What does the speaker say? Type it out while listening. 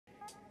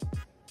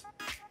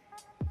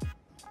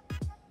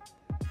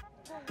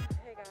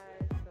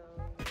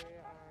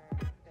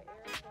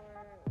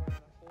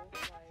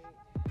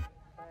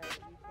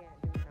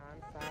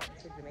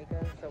to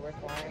Jamaica, so we're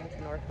flying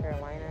to North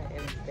Carolina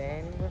and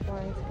then we're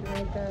flying to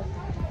Jamaica.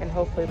 And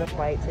hopefully the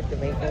flight to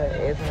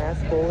Jamaica isn't as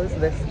cool as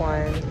this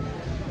one.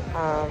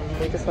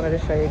 We just wanted to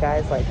show you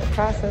guys like the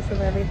process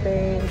of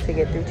everything to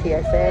get through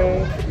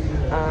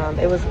TSA.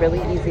 It was really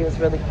easy, it was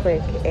really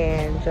quick,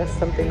 and just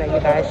something that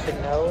you guys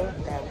should know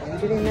that we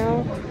didn't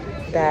know,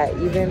 that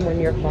even when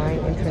you're flying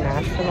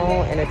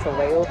international and it's a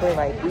layover,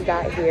 like we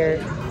got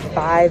here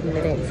 5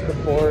 minutes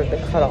before the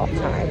cutoff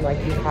time. Like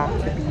you have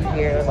to be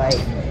here like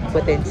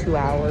within 2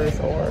 hours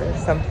or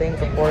something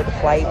before the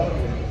flight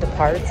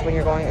departs when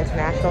you're going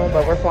international,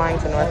 but we're flying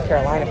to North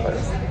Carolina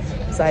first.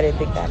 So I didn't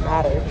think that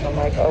mattered. I'm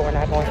like, oh, we're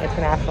not going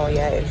international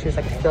yet. And she was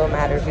like, it still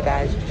matters, you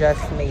guys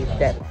just made the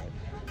deadline.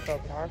 So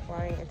if you are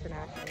flying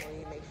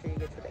internationally, make sure you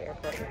get to the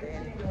airport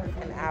within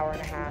an hour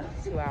and a half,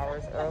 2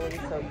 hours early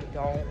so you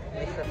don't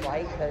miss your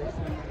flight, because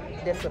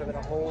this would have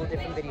been a whole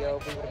different video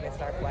if we would have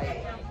missed our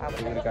flight.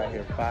 We would have got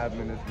here 5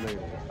 minutes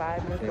later.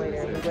 5 minutes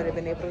later, we would have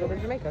been able to go to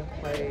Jamaica.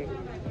 Like,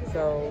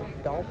 so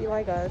don't be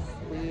like us.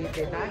 We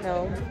did not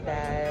know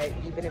that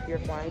even if you're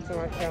flying to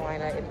North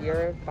Carolina, if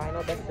your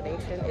final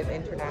destination is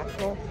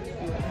international,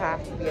 you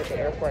have to be at the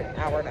airport an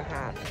hour and a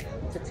half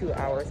to 2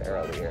 hours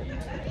earlier.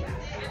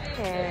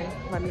 And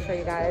let me show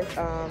you guys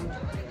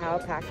how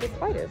packed this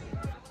flight is.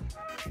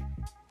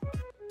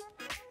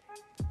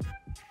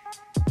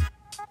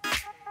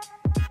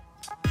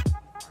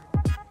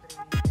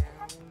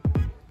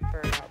 For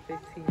about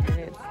 15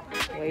 minutes,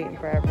 waiting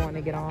for everyone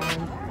to get on,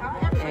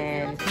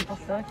 and people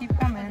still keep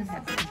coming. It's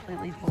a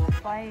completely full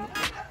flight.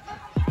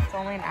 It's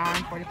only an hour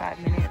and 45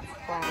 minutes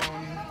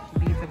from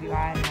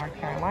BWI in North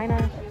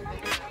Carolina.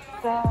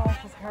 So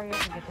let's just hurry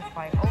up and get this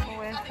flight over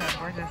with, because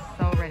we're just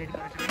so ready to go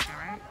to Jamaica,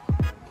 right?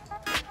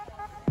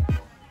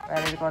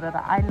 Ready to go to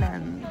the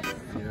islands.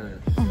 Yes.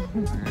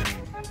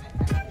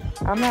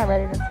 I'm not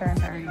ready to turn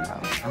 30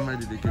 though. I'm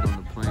ready to get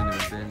on the plane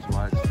and binge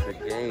watch the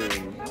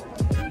game.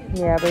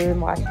 Yeah, we've been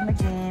watching the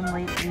game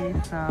lately,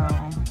 so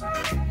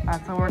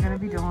that's what we're gonna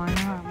be doing.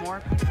 More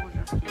people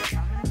just keep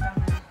coming and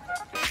coming.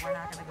 We're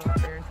not gonna go up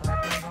there until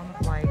everyone's on the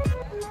flight.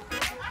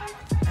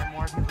 And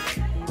more people just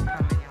keep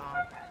coming, y'all.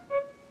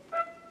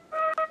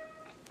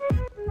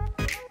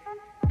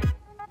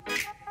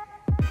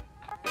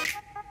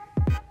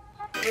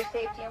 Your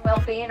safety and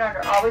well-being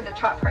are always a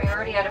top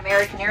priority at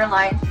American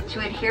Airlines. To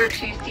adhere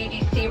to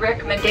CDC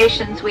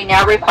recommendations, we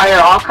now require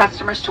all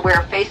customers to wear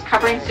a face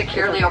covering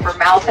securely over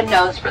mouth and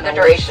nose for the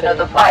duration of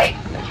the flight.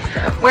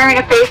 Wearing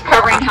a face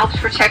covering helps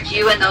protect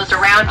you and those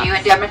around you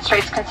and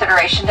demonstrates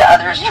consideration to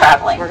others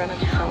traveling.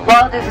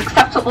 While it is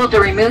acceptable to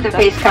remove the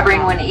face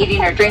covering when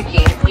eating or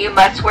drinking, you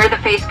must wear the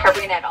face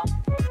covering at all.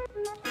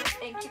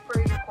 Thank you for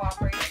your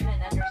cooperation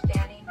and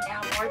understanding.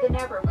 Now more than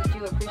ever, we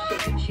do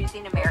appreciate you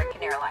choosing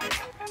American Airlines.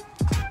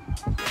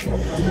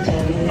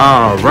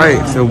 All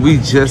right, so we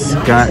just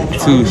got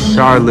to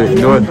Charlotte,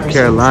 North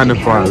Carolina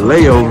for our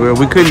layover.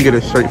 We couldn't get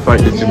a straight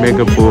flight to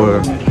Jamaica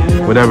for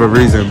whatever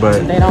reason,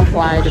 but they don't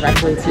fly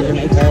directly to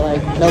Jamaica.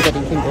 Like,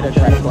 nobody can get a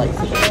direct flight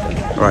to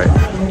Jamaica. Right.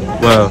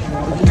 Well,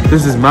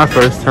 this is my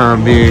first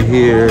time being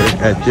here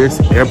at this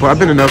airport. I've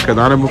been in North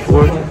Carolina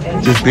before,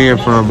 just being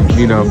from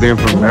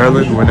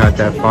Maryland. We're not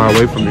that far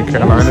away from the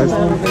Carolinas.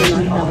 I'm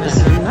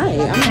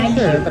not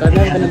sure, but I've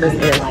never been to this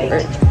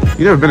airport.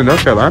 You never been to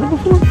North Carolina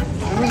before?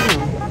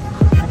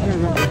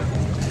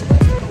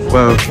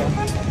 Well,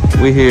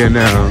 we're here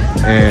now,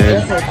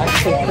 and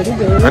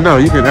I know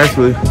you can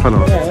actually, hold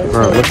on,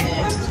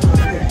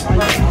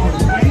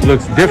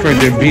 looks different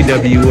than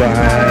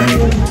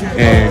BWI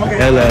and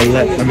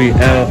LAX.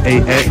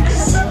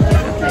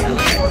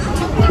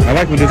 I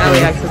like what this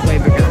LAX is way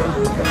bigger.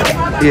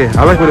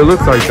 Yeah, I like what it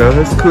looks like though.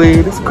 It's clean,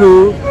 it's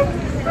cool.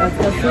 Let's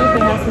go see if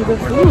they have some good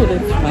food.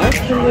 It smells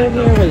pretty good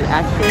here. Wait,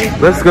 actually,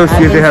 let's go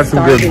see if they have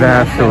some good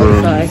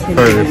bathrooms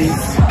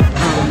first.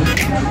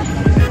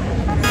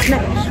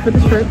 Snatch for the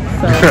trip,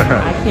 so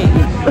I can't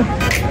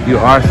eat. You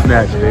are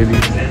snatched, baby.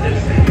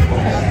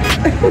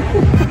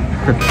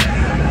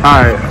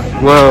 Alright,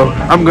 well,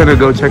 I'm gonna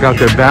go check out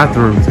their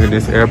bathrooms in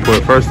this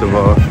airport first of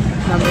all.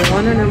 Number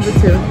 1 or number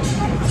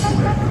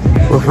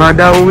 2? We'll find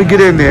out when we get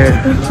in there.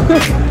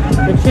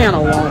 The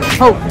channel won't,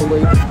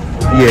 hopefully.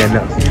 Yeah,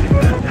 no.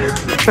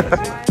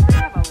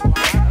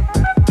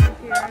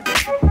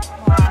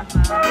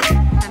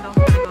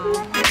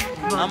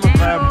 I'm gonna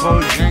grab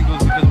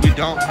Bojangles because we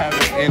don't have it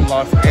in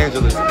Los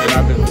Angeles, and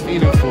I've been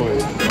feeding for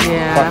it.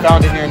 Yeah. So I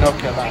found it here in North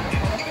Carolina.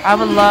 I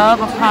would love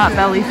a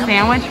potbelly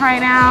sandwich right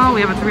now.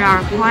 We have a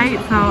 3-hour flight,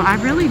 so I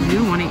really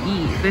do want to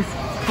eat. This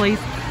place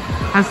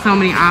has so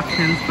many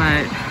options,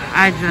 but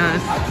I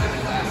just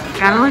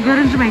gotta look good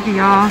in Jamaica,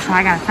 y'all. So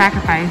I gotta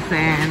sacrifice,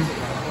 and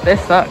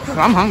this sucks. So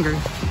I'm hungry.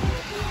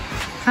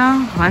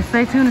 So let's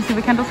stay tuned and see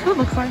what Kendall's food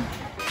looks like.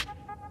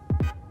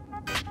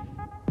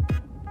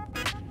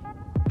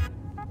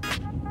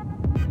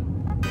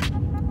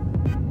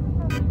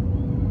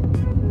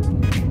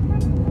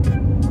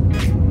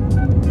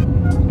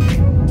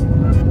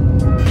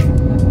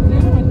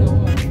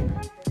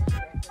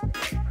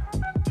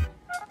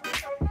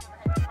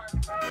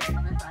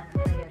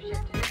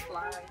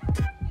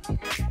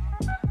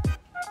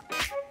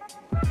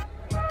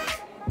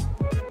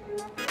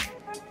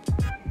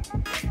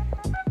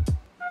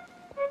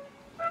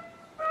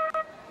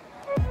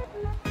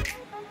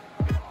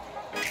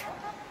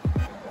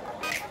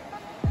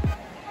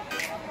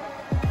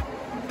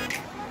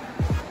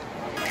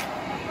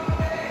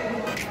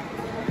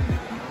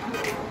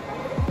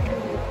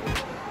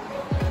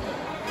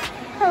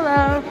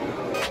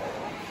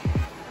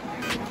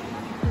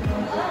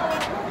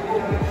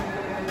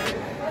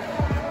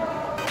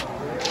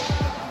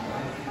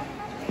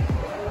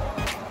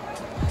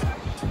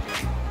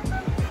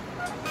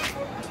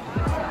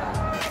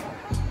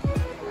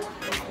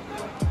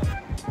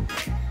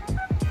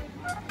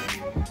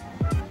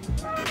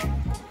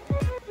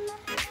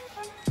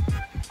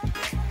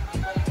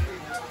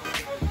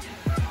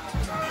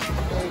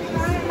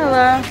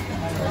 Hello.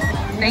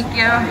 Thank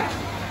you.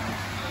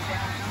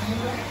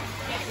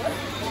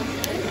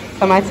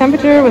 So my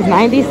temperature was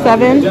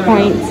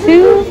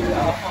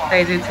 97.2.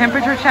 They do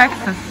temperature checks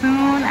as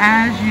soon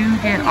as you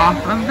get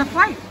off of the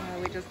flight.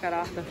 We just got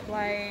off the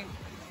flight.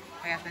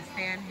 We have to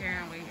stand here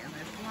and wait in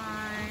this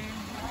line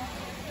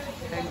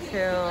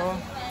until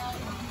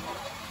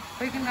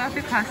we can go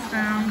through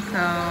customs.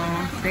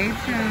 So stay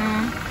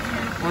tuned.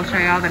 We'll show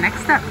y'all the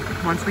next step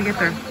once we get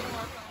through.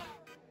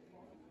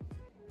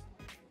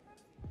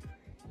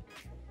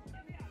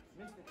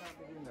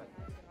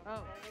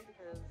 Oh,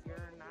 because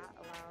you're not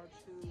allowed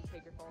to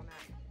take your phone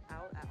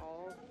out at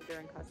all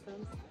during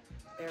customs.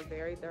 They're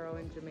very thorough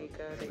in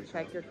Jamaica. They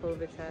check your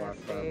COVID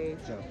test. They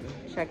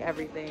check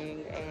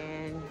everything.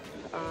 And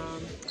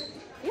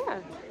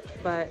yeah,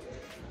 but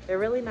they're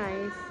really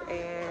nice.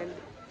 And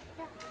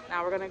yeah,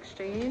 now we're gonna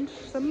exchange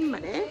some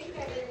money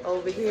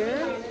over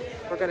here.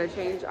 We're gonna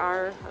change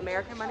our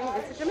American money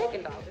into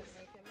Jamaican dollars.